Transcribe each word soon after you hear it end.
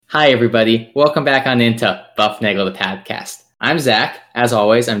Hi, everybody. Welcome back on into Buff Nagel the Podcast. I'm Zach. As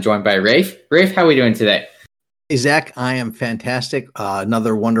always, I'm joined by Rafe. Rafe, how are we doing today? Hey, Zach, I am fantastic.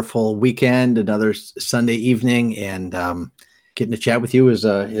 Another wonderful weekend, another Sunday evening, and getting to chat with you is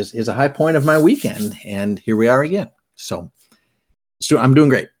a high point of my weekend. And here we are again. So I'm doing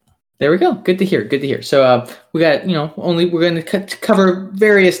great. There we go. Good to hear. Good to hear. So we got, we're going to cover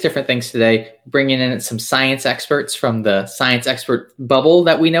various different things today, bringing in some science experts from the science expert bubble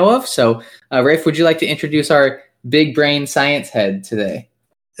that we know of. So Rafe, would you like to introduce our big brain science head today?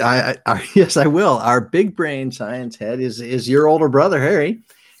 Yes, I will. Our big brain science head is your older brother, Harry,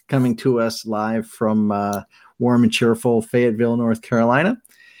 coming to us live from warm and cheerful Fayetteville, North Carolina.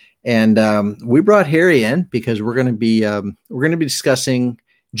 And we brought Harry in because we're going to be discussing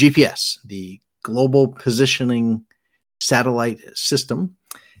GPS, the Global Positioning Satellite System.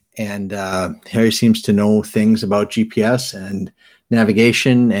 And Harry seems to know things about GPS and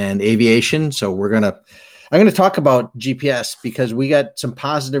navigation and aviation. So I'm going to talk about GPS because we got some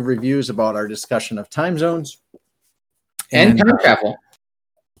positive reviews about our discussion of time zones and time travel.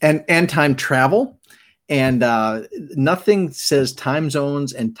 And time travel. And nothing says time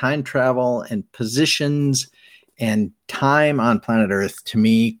zones and time travel and positions and time on planet Earth to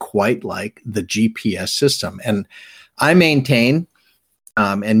me quite like the GPS system. And I maintain,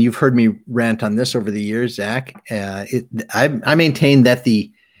 and you've heard me rant on this over the years, Zach, I maintain that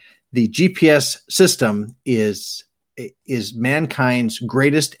the GPS system is mankind's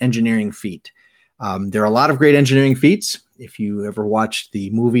greatest engineering feat. There are a lot of great engineering feats. If you ever watched the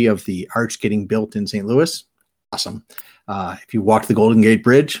movie of the arch getting built in St. Louis, awesome. If you walked the Golden Gate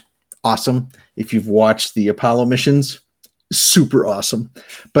Bridge, awesome. If you've watched the Apollo missions, super awesome.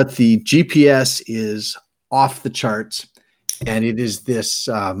 But the GPS is off the charts, and it is this.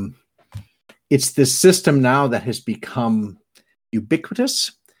 It's this system now that has become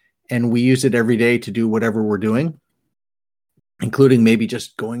ubiquitous, and we use it every day to do whatever we're doing, including maybe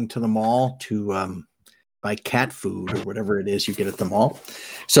just going to the mall to buy cat food or whatever it is you get at the mall.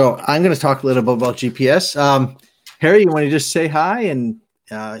 So I'm going to talk a little bit about GPS. Harry, you want to just say hi and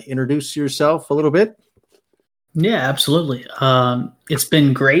introduce yourself a little bit? Yeah, absolutely. It's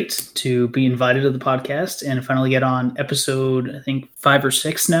been great to be invited to the podcast and finally get on episode, I think 5 or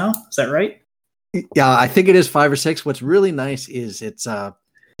 6 now. Is that right? Yeah, I think it is 5 or 6. What's really nice is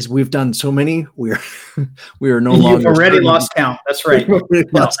we've done so many. We are no longer. You've already lost count. That's right.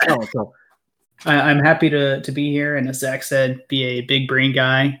 Lost count. So. I'm happy to be here, and as Zach said, be a big brain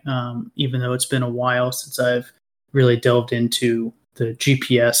guy. Even though it's been a while since I've really delved into the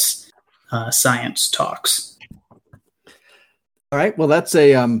GPS science talks. All right. Well, that's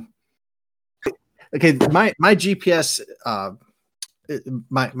a okay. My GPS.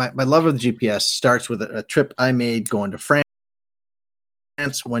 My love of the GPS starts with a trip I made going to France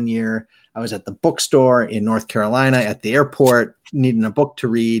one year. I was at the bookstore in North Carolina at the airport, needing a book to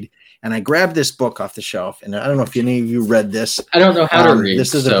read, and I grabbed this book off the shelf. And I don't know if any of you read this. I don't know how to read.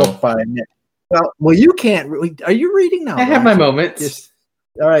 This is a book by. Well, you can't. Are you reading now? I have my moments.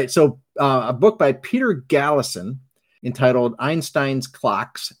 All right. So a book by Peter Gallison entitled Einstein's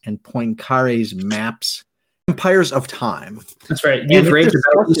Clocks and Poincaré's Maps, Empires of Time. That's right. You've raved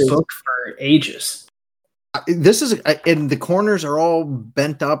about this book for ages. This is, and the corners are all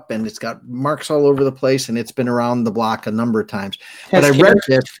bent up and it's got marks all over the place and it's been around the block a number of times. But I read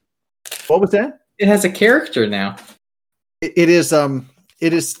it. What was that? It has a character now. It is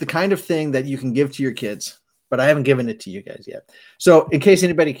the kind of thing that you can give to your kids, but I haven't given it to you guys yet. So in case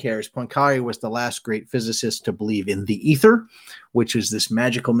anybody cares, Poincaré was the last great physicist to believe in the ether, which is this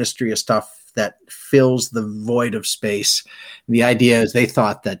magical mystery of stuff that fills the void of space. And the idea is they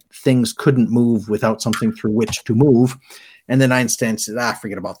thought that things couldn't move without something through which to move. And then Einstein said,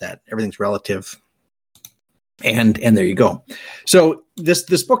 forget about that. Everything's relative. And there you go. So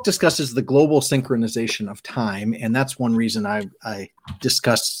this book discusses the global synchronization of time. And that's one reason I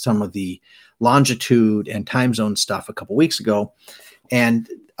discussed some of the longitude and time zone stuff a couple weeks ago. And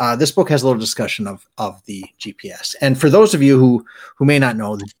this book has a little discussion of the GPS. And for those of you who may not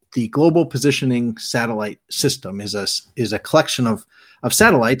know, the Global Positioning Satellite System is a collection of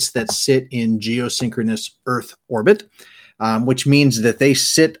satellites that sit in geosynchronous Earth orbit, which means that they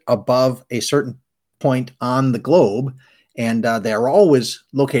sit above a certain point on the globe, and they are always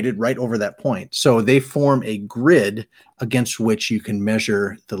located right over that point. So they form a grid against which you can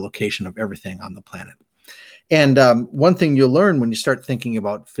measure the location of everything on the planet. And one thing you'll learn when you start thinking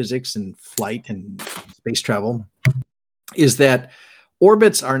about physics and flight and space travel is that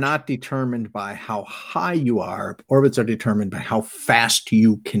orbits are not determined by how high you are. Orbits are determined by how fast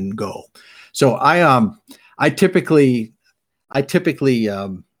you can go. So I typically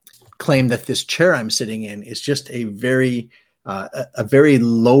claim that this chair I'm sitting in is just a very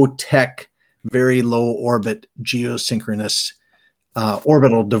low tech, very low orbit geosynchronous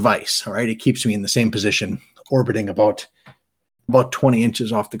orbital device. All right, it keeps me in the same position, orbiting about 20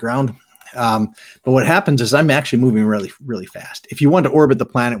 inches off the ground. But what happens is I'm actually moving really, really fast. If you want to orbit the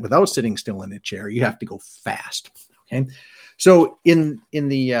planet without sitting still in a chair, you have to go fast. Okay, so in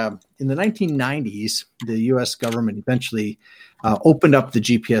the 1990s, the U.S. government eventually opened up the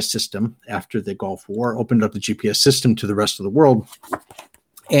GPS system after the Gulf War. Opened up the GPS system to the rest of the world,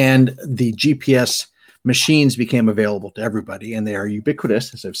 and the GPS machines became available to everybody, and they are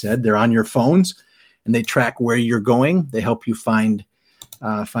ubiquitous, as I've said. They're on your phones, and they track where you're going. They help you find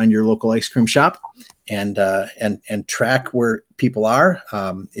your local ice cream shop, and track where people are.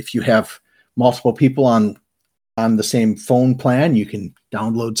 If you have multiple people on the same phone plan, you can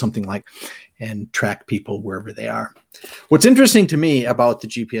download something like and track people wherever they are. What's interesting to me about the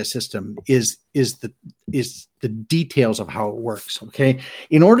GPS system is the details of how it works. Okay,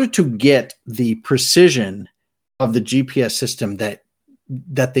 in order to get the precision of the GPS system that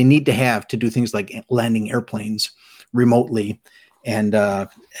they need to have to do things like landing airplanes remotely and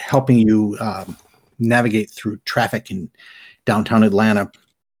helping you navigate through traffic in downtown Atlanta,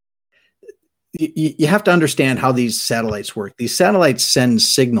 you have to understand how these satellites work. These satellites send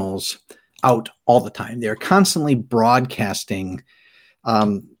signals out all the time. They're constantly broadcasting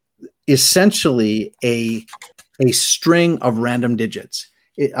essentially a string of random digits.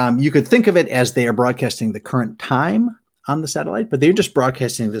 You could think of it as they are broadcasting the current time on the satellite, but they're just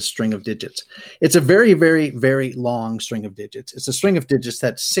broadcasting this string of digits. It's a very, very, very long string of digits. It's a string of digits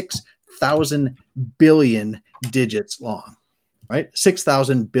that's 6,000 billion digits long, right?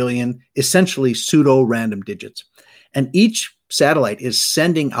 6,000 billion, essentially pseudo-random digits. And each satellite is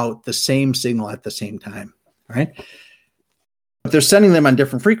sending out the same signal at the same time, right? But they're sending them on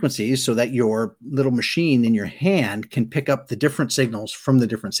different frequencies so that your little machine in your hand can pick up the different signals from the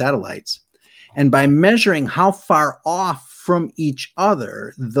different satellites. And by measuring how far off from each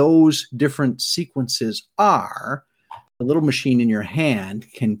other those different sequences are, the little machine in your hand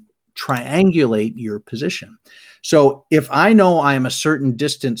can triangulate your position. So if I know I'm a certain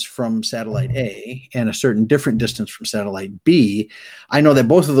distance from satellite A and a certain different distance from satellite B, I know that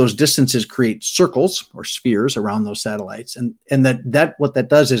both of those distances create circles or spheres around those satellites. And that what that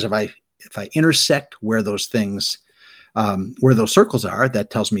does is if I intersect where those things, where those circles are,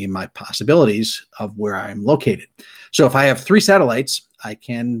 that tells me my possibilities of where I'm located. So if I have 3 satellites, I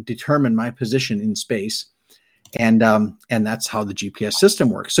can determine my position in space. And that's how the GPS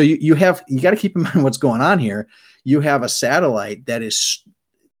system works. So you got to keep in mind what's going on here. You have a satellite that is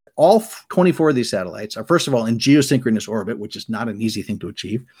all 24 of these satellites are, first of all, in geosynchronous orbit, which is not an easy thing to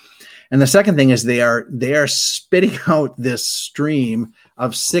achieve. And the second thing is they are spitting out this stream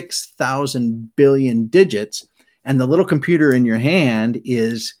of 6,000 billion digits. And the little computer in your hand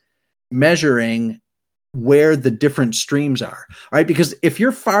is measuring where the different streams are, right? Because if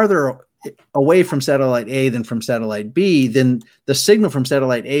you're farther away from satellite A than from satellite B, then the signal from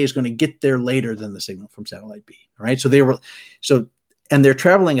satellite A is going to get there later than the signal from satellite B, right? And they're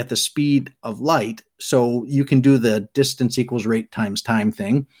traveling at the speed of light, so you can do the distance equals rate times time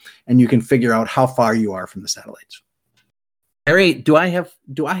thing, and you can figure out how far you are from the satellites. Harry, do I have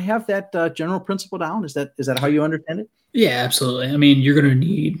that general principle down? Is that how you understand it? Yeah, absolutely. I mean, you're going to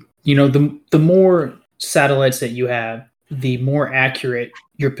need, the more satellites that you have, the more accurate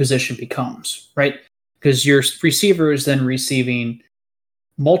your position becomes, right? Because your receiver is then receiving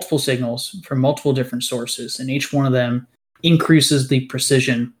multiple signals from multiple different sources, and each one of them increases the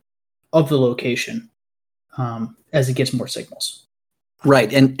precision of the location as it gets more signals.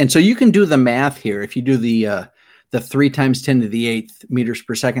 Right, and so you can do the math here. If you do the 3 times 10 to the 8th meters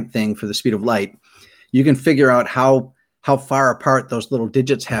per second thing for the speed of light, you can figure out how far apart those little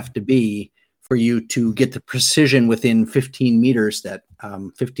digits have to be for you to get the precision within 15 meters that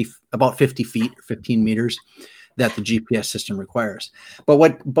about 50 feet or 15 meters that the GPS system requires. But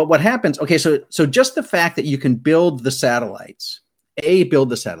what happens? Okay, so just the fact that you can build the satellites, A, build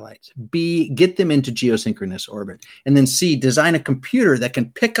the satellites, B, get them into geosynchronous orbit, and then C, design a computer that can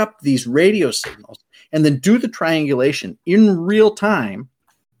pick up these radio signals and then do the triangulation in real time,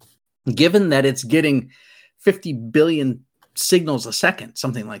 given that it's getting 50 billion signals a second,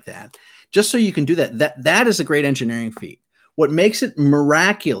 something like that. Just so you can do that is a great engineering feat. What makes it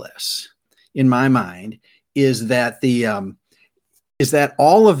miraculous, in my mind, is that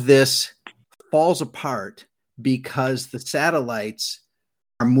all of this falls apart because the satellites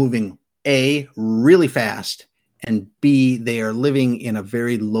are moving A, really fast, and B, they are living in a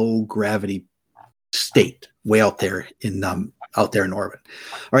very low gravity state, way out there in out there in orbit.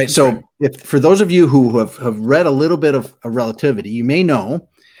 All right. So if for those of you who have read a little bit of relativity, you may know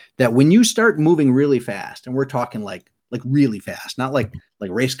that when you start moving really fast, and we're talking like really fast, not like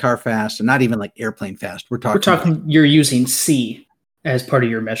race car fast, and not even like airplane fast. We're talking you're using C as part of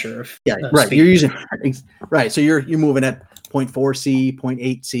your measure of right. speed. You're using right. So you're moving at 0.4 C,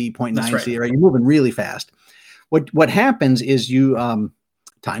 0.8 C, 0.9 C, right? You're moving really fast. What happens is you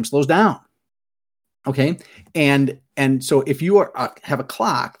time slows down. Okay. And so if you have a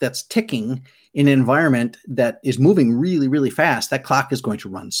clock that's ticking in an environment that is moving really, really fast, that clock is going to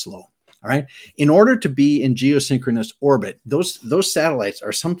run slow. All right. In order to be in geosynchronous orbit, those satellites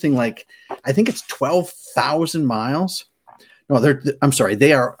are something like, I think it's 12,000 miles. No,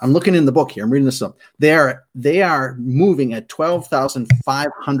 I'm looking in the book here. I'm reading this up. They are moving at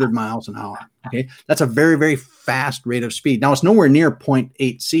 12,500 miles an hour. Okay. That's a very, very fast rate of speed. Now it's nowhere near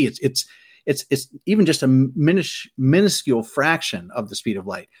 0.8 C. It's even just a minuscule fraction of the speed of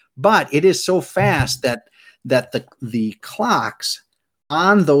light, but it is so fast that the clocks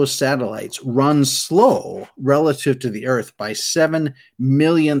on those satellites run slow relative to the Earth by 7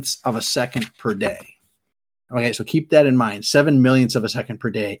 millionths of a second per day. Okay, so keep that in mind. 7 millionths of a second per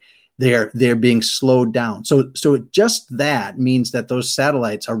day. They're being slowed down. So just that means that those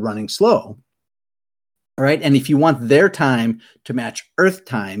satellites are running slow. All right. And if you want their time to match Earth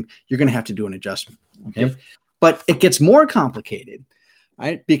time, you're going to have to do an adjustment. Okay. Yep. But it gets more complicated,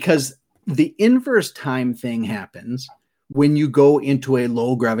 right? Because the inverse time thing happens when you go into a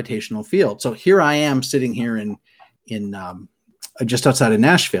low gravitational field. So here I am sitting here in just outside of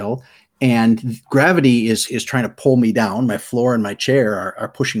Nashville, and gravity is trying to pull me down. My floor and my chair are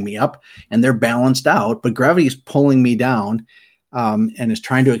pushing me up, and they're balanced out, but gravity is pulling me down and is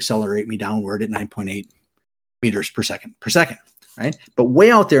trying to accelerate me downward at 9.8 meters per second, right? But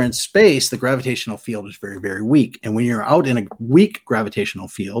way out there in space, the gravitational field is very, very weak. And when you're out in a weak gravitational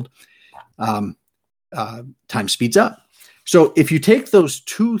field, time speeds up. So if you take those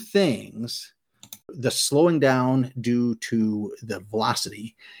two things, the slowing down due to the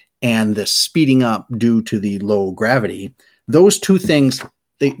velocity and the speeding up due to the low gravity, those two things,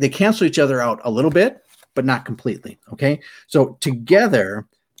 they cancel each other out a little bit, but not completely. Okay. So together,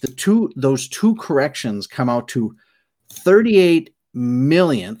 those two corrections come out to 38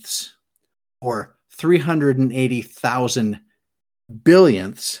 millionths or 380,000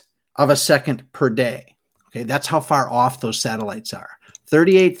 billionths of a second per day. Okay, that's how far off those satellites are.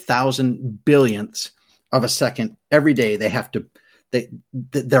 38,000 billionths of a second every day.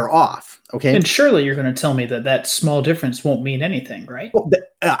 They're off. Okay, and surely you're going to tell me that small difference won't mean anything, right? Well,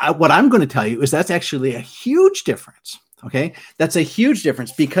 what I'm going to tell you is that's actually a huge difference. Okay, that's a huge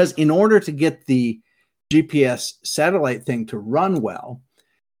difference because in order to get the GPS satellite thing to run well,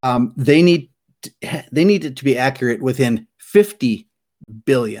 they need it to be accurate within 50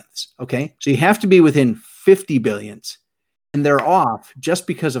 billionths. Okay, so you have to be within 50 billionths, and they're off just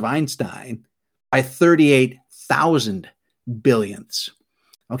because of Einstein by 38,000 billionths.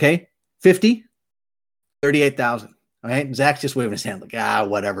 Okay, 50, 38,000. All right, Zach's just waving his hand like,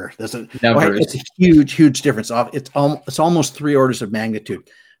 whatever. It's a huge difference. It's almost 3 orders of magnitude,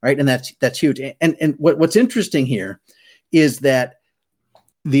 right? And that's huge. And what's interesting here is that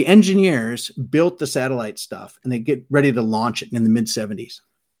the engineers built the satellite stuff, and they get ready to launch it in the mid 70s.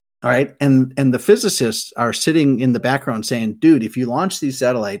 All right, and the physicists are sitting in the background saying, "Dude, if you launch these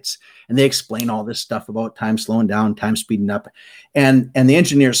satellites," and they explain all this stuff about time slowing down, time speeding up, and the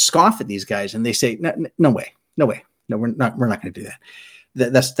engineers scoff at these guys, and they say, "No way. No, we're not going to do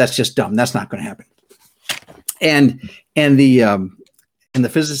that. That's just dumb. That's not going to happen." And the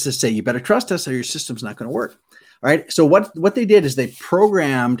physicists say, "You better trust us, or your system's not going to work." All right. So what they did is they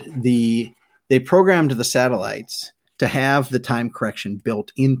programmed the satellites to have the time correction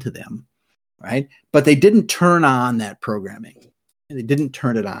built into them, right? But they didn't turn on that programming. They didn't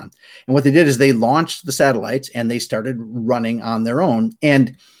turn it on. And what they did is they launched the satellites and they started running on their own.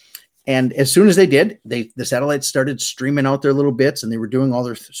 And as soon as they did, the satellites started streaming out their little bits, and they were doing all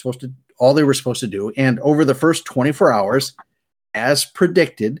they were supposed to do. And over the first 24 hours, as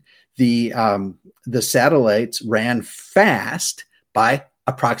predicted, the satellites ran fast by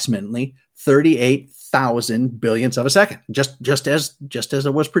approximately 38,000 billionths of a second, just as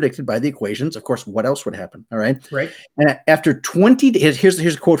it was predicted by the equations. Of course, what else would happen? All right. Right. And after 20 days, here's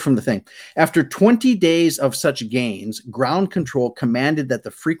a quote from the thing. After 20 days of such gains, ground control commanded that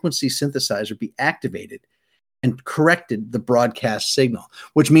the frequency synthesizer be activated and corrected the broadcast signal,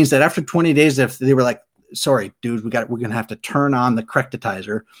 which means that after 20 days, if they were like, sorry, dude, we're going to have to turn on the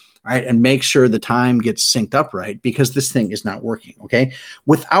correctitizer, right, and make sure the time gets synced up right, because this thing is not working. Okay.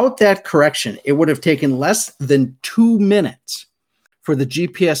 Without that correction, it would have taken less than 2 minutes for the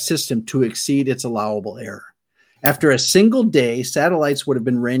GPS system to exceed its allowable error. After a single day, satellites would have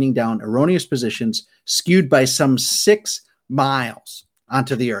been raining down erroneous positions, skewed by some 6 miles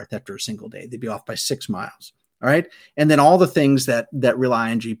onto the Earth. After a single day, they'd be off by 6 miles. All right. And then all the things that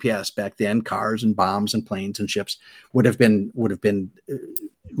rely on GPS back then, cars and bombs and planes and ships, would have been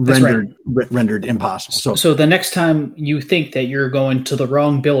rendered impossible. So the next time you think that you're going to the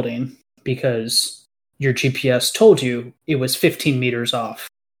wrong building because your GPS told you it was 15 meters off,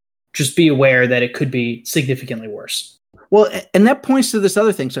 just be aware that it could be significantly worse. Well, and that points to this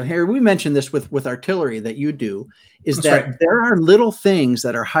other thing. So, Harry, we mentioned this with artillery that you do, is that there are little things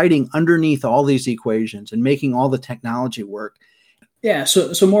that are hiding underneath all these equations and making all the technology work. Yeah,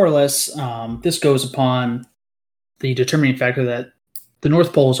 so more or less, this goes upon the determining factor that the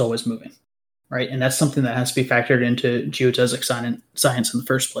North Pole is always moving, right? And that's something that has to be factored into geodesic science in the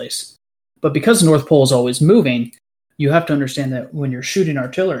first place. But because the North Pole is always moving, you have to understand that when you're shooting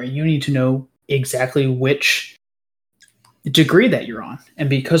artillery, you need to know exactly which degree that you're on. And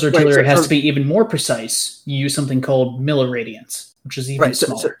because artillery has to be even more precise, you use something called milliradians, which is even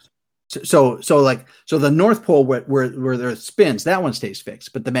smaller. So the North Pole where there spins, that one stays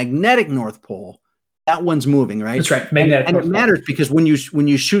fixed, but the magnetic North Pole, that one's moving, right? That's right. Magnetic and it matters because when you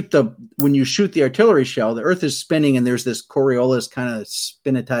shoot the artillery shell, the Earth is spinning and there's this Coriolis kind of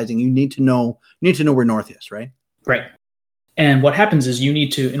spinitizing. You need to know where north is, right? Right. And what happens is you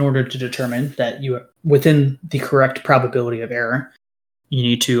need to, in order to determine that you are within the correct probability of error, you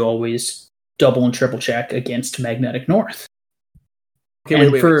need to always double and triple check against magnetic north. Okay,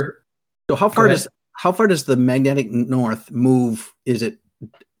 wait. So how far does the magnetic north move? Is it?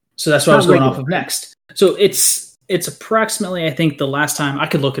 So that's what I was going off of next. So it's approximately, I think the last time I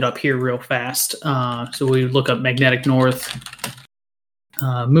could look it up here real fast. So we look up magnetic north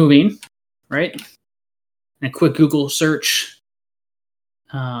moving, right? And a quick Google search.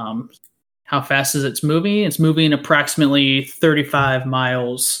 How fast is it moving? It's moving approximately 35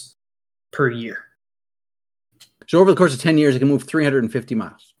 miles per year. So over the course of 10 years, it can move 350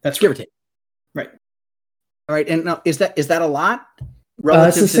 miles. That's give or take. Right. All right. And now, is that a lot?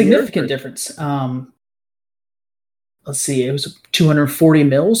 It's a significant difference. Let's see. It was 240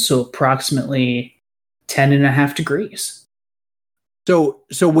 mils, so approximately 10.5 degrees. So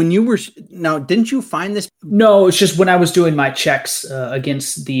when you were now, didn't you find this? No, it's just when I was doing my checks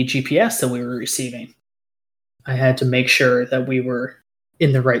against the GPS that we were receiving, I had to make sure that we were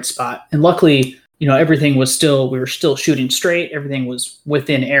in the right spot. And luckily, everything was we were still shooting straight. Everything was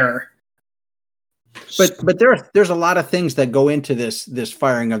within error. But there's a lot of things that go into this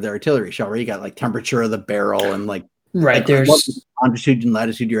firing of the artillery shell, right? You got like temperature of the barrel and there's what longitude and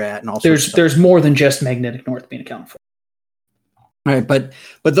latitude you're at, and all there's more than just magnetic north being accounted for. All right, but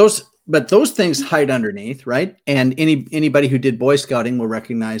those things hide underneath, right? And anybody who did Boy Scouting will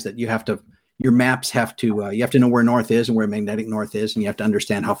recognize that your maps have to you have to know where north is and where magnetic north is, and you have to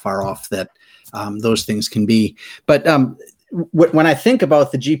understand how far off that those things can be. But when I think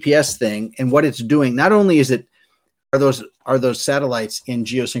about the GPS thing and what it's doing, not only are those satellites in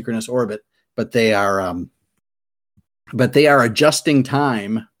geosynchronous orbit, but they are adjusting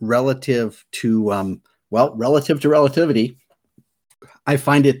time relative to relativity. I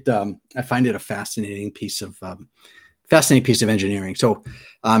find it a fascinating piece of engineering. So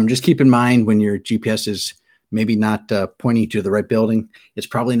just keep in mind when your GPS is maybe not pointing to the right building, it's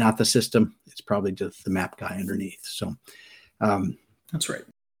probably not the system. It's probably just the map guy underneath. So that's right.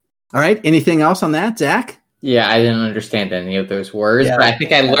 All right. Anything else on that, Zach? Yeah, I didn't understand any of those words, but I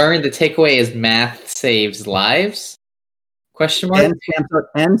think I learned the takeaway is math saves lives. Question mark?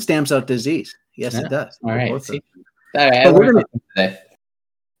 And stamps out disease. Yes, it does. All right.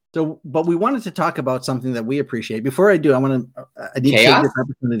 But we wanted to talk about something that we appreciate. Before I do, I need to take this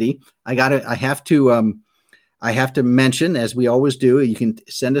opportunity. I have to mention, as we always do, you can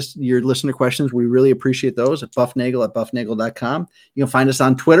send us your listener questions. We really appreciate those at buffnagel@buffnagel.com. You can find us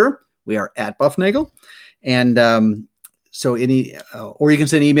on Twitter. We are at buffnagel. And or you can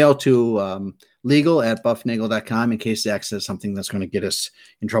send an email to legal@buffnagel.com in case Zach says something that's going to get us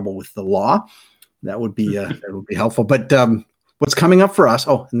in trouble with the law. That would be helpful. But what's coming up for us?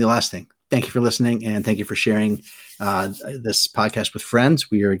 Oh, and the last thing. Thank you for listening, and thank you for sharing this podcast with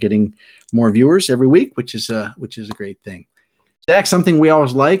friends. We are getting more viewers every week, which is a great thing. Zach, something we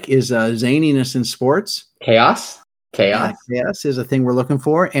always like is zaniness in sports. Chaos is a thing we're looking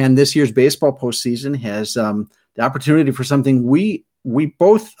for. And this year's baseball postseason has the opportunity for something we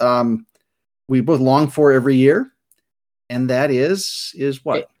both we both long for every year, and that is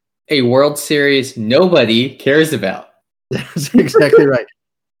what? A World Series nobody cares about. That's exactly right.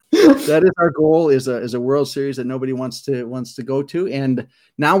 That is our goal, is a World Series that nobody wants to go to. And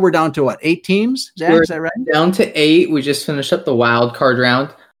now we're down to what, 8 teams? Zach, is that right? Down to 8. We just finished up the wild card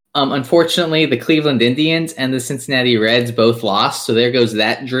round. Unfortunately, the Cleveland Indians and the Cincinnati Reds both lost, so there goes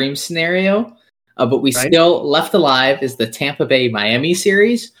that dream scenario. But we still left alive is the Tampa Bay Miami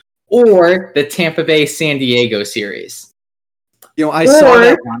series or the Tampa Bay San Diego series. I saw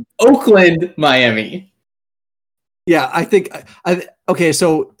that one. Oakland Miami. Yeah, I think okay,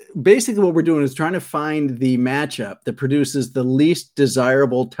 so basically what we're doing is trying to find the matchup that produces the least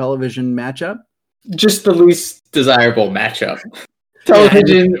desirable television matchup. Just the least desirable matchup.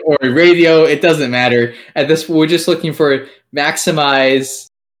 Television or radio, it doesn't matter. At this, we're just looking for maximize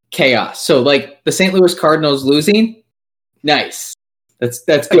chaos. So, like the St. Louis Cardinals losing, nice.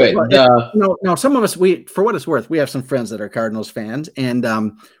 That's good. No, some of us, for what it's worth, we have some friends that are Cardinals fans, and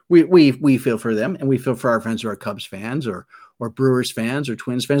we feel for them, and we feel for our friends who are Cubs fans or Brewers fans or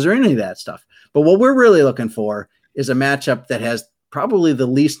Twins fans or any of that stuff. But what we're really looking for is a matchup that has probably the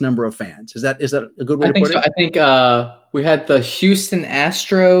least number of fans. Is that a good way to put it? I think we had the Houston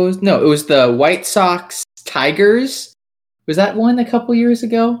Astros. No, it was the White Sox Tigers. Was that one a couple years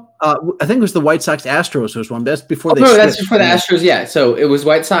ago? I think it was the White Sox Astros was one. That's before that's before the Astros. Yeah, so it was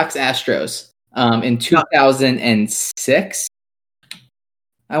White Sox Astros in 2006.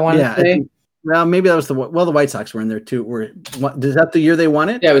 I want to say. Well, maybe that was the White Sox were in there too. Is that the year they won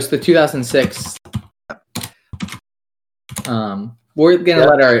it? Yeah, it was the 2006. We're gonna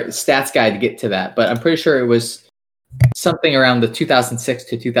let our stats guide get to that, but I'm pretty sure it was something around the 2006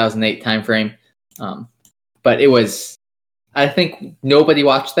 to 2008 timeframe. But it was. I think nobody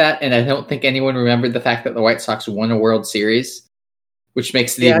watched that, and I don't think anyone remembered the fact that the White Sox won a World Series, which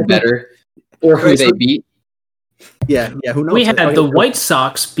makes it even better, or who they beat. Yeah, who knows? We had the White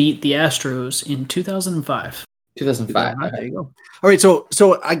Sox beat the Astros in 2005. 2005. Okay. There you go. All right, so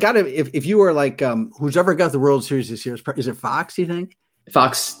I got to, if you were like, who's ever got the World Series this year, is it Fox, you think?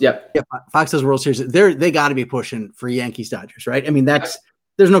 Fox, yep. Yeah, Fox has World Series. They got to be pushing for Yankees Dodgers, right? I mean, there's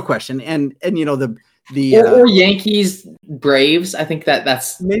no question. And or Yankees Braves. I think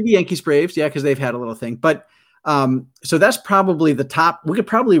that's maybe Yankees Braves, yeah, because they've had a little thing. But so that's probably the top. We could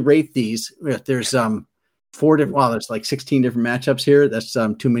probably rate these. There's 4 different. Well, there's like 16 different matchups here. That's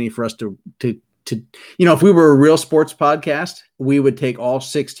too many for us to if we were a real sports podcast, we would take all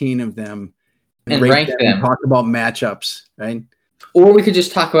 16 of them and rank them. And talk about matchups, right? Or we could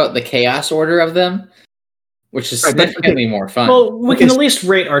just talk about the chaos order of them, which is significantly more fun. Well, we can at least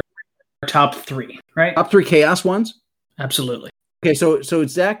rate our top 3, right? Top 3 chaos ones? Absolutely. Okay, so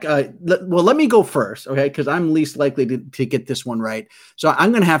Zach, let me go first, okay, because I'm least likely to get this one right. So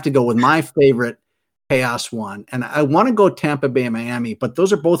I'm going to have to go with my favorite chaos one, and I want to go Tampa Bay and Miami, but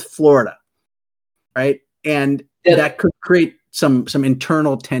those are both Florida, right? And that could create some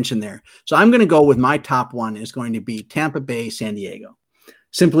internal tension there. So I'm going to go with my top one is going to be Tampa Bay, San Diego,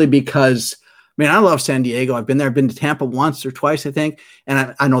 simply because I love San Diego. I've been there. I've been to Tampa once or twice, I think.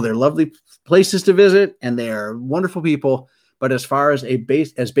 And I know they're lovely places to visit and they are wonderful people. But as far as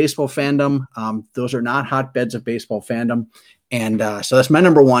baseball fandom, those are not hotbeds of baseball fandom. And so that's my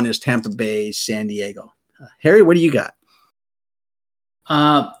number one is Tampa Bay, San Diego. Harry, what do you got?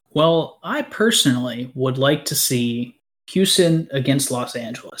 Well, I personally would like to see Houston against Los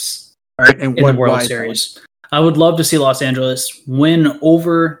Angeles in the World Series. I would love to see Los Angeles win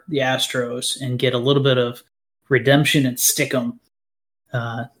over the Astros and get a little bit of redemption and stick them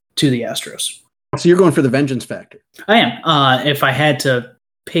to the Astros. So you're going for the vengeance factor. I am. If I had to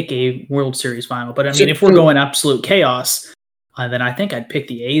pick a World Series final, but if we're going absolute chaos, then I think I'd pick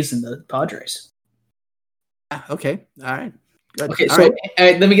the A's and the Padres. Okay. All right. Good. Okay. So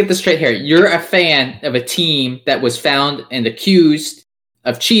let me get this straight here. You're a fan of a team that was found and accused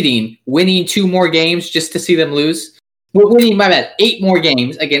of cheating, winning 2 more games just to see them lose. We're winning, 8 more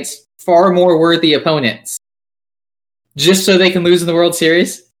games against far more worthy opponents just so they can lose in the World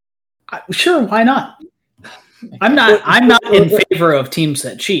Series? Sure, why not? I'm not in favor of teams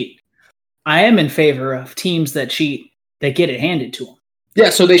that cheat. I am in favor of teams that cheat that get it handed to them. Yeah,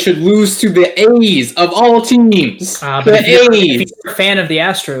 so they should lose to the A's of all teams. If you're a fan of the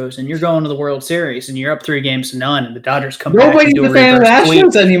Astros and you're going to the World Series and you're up 3-0 and the Dodgers come back, nobody's a fan of the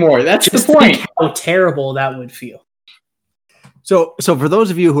Astros anymore. That's the point. Think how terrible that would feel. So for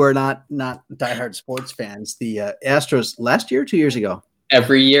those of you who are not diehard sports fans, the Astros last year, 2 years ago,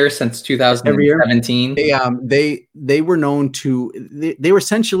 every year since 2017, they were known to they were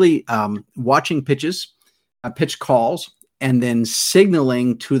essentially watching pitch calls and then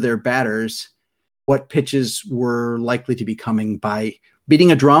signaling to their batters what pitches were likely to be coming by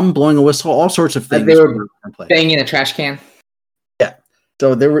beating a drum, blowing a whistle, all sorts of things. They were banging a trash can. Yeah.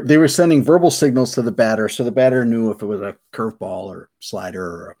 So they were sending verbal signals to the batter, so the batter knew if it was a curveball or slider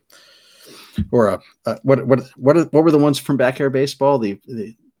or what were the ones from backyard baseball? The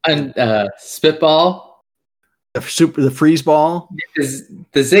spitball, the freeze ball,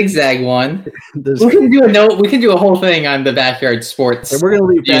 the zigzag one. We can do a whole thing on the backyard sports. And we're going to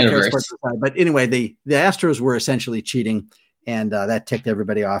leave backyard sports aside, but anyway, the Astros were essentially cheating, and that ticked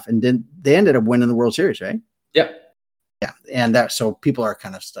everybody off. And then they ended up winning the World Series, right? Yep. Yeah, and so people are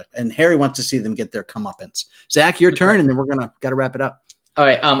kind of stuck. And Harry wants to see them get their comeuppance. Zach, your turn, and then we're got to wrap it up. All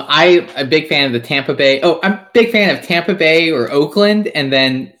right. I'm a big fan of the Tampa Bay. Oh, I'm a big fan of Tampa Bay or Oakland, and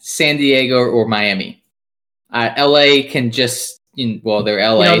then San Diego or Miami. LA can just, they're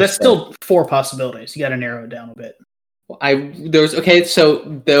LA. That's still 4 possibilities. You got to narrow it down a bit.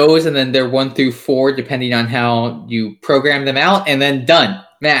 So those, and then they're 1 through 4, depending on how you program them out, and then done.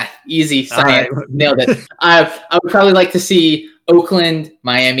 Math, easy, science, right. Nailed it. I would probably like to see Oakland,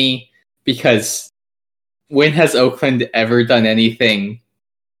 Miami, because when has Oakland ever done anything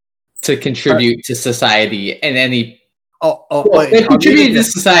to contribute to society in any? They've contributed to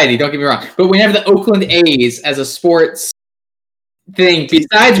society. Don't get me wrong, but whenever the Oakland A's as a sports thing,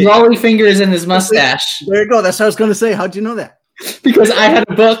 besides Rollie Fingers and his mustache, there you go. That's what I was going to say. How'd you know that? Because I had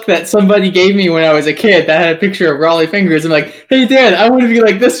a book that somebody gave me when I was a kid that had a picture of Rollie Fingers. I'm like, hey, Dad, I want to be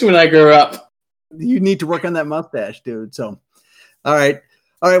like this when I grow up. You need to work on that mustache, dude. So, all right.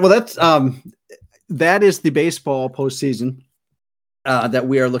 Well, that's that is the baseball postseason that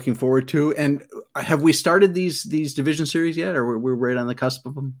we are looking forward to. And have we started these division series yet, or we're right on the cusp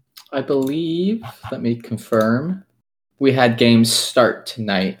of them? I believe. Let me confirm. We had games start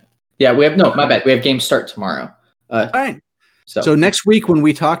tonight. Yeah, we have my bad. We have games start tomorrow. All right. So next week when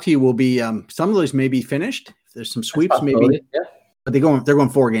we talk to you, we'll be some of those may be finished. There's some sweeps maybe, yeah. But they're going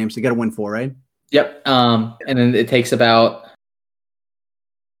 4 games. They got to win 4, right? Yep. And then it takes about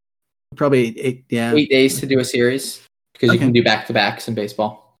probably 8 days to do a series because you can do back-to-backs in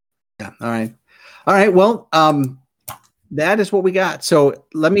baseball. Yeah. All right. Well, that is what we got. So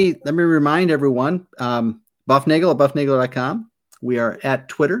let me remind everyone, Buffnagel at buffnagel.com. We are at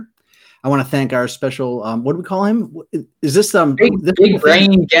Twitter. I want to thank our special, what do we call him? Is this big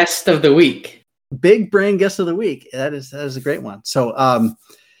brain guest of the week? Big brain guest of the week. That is a great one. So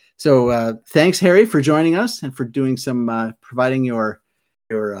thanks, Harry, for joining us and for doing some providing your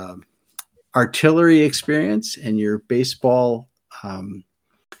artillery experience and your baseball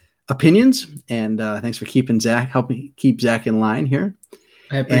opinions. And thanks for helping keep Zach in line here.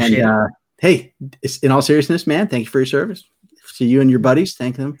 I appreciate it. Hey, in all seriousness, man, thank you for your service. To you and your buddies,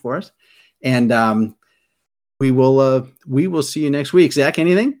 thank them for us. And we will see you next week. Zach,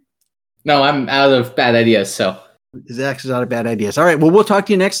 anything? No, I'm out of bad ideas. So Zach's out of bad ideas. All right. Well, we'll talk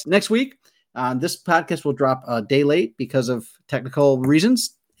to you next week. This podcast will drop a day late because of technical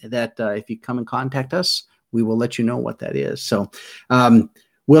reasons. That if you come and contact us, we will let you know what that is. So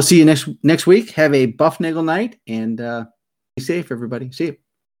we'll see you next week. Have a Buffnagel night and be safe, everybody. See you.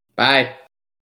 Bye.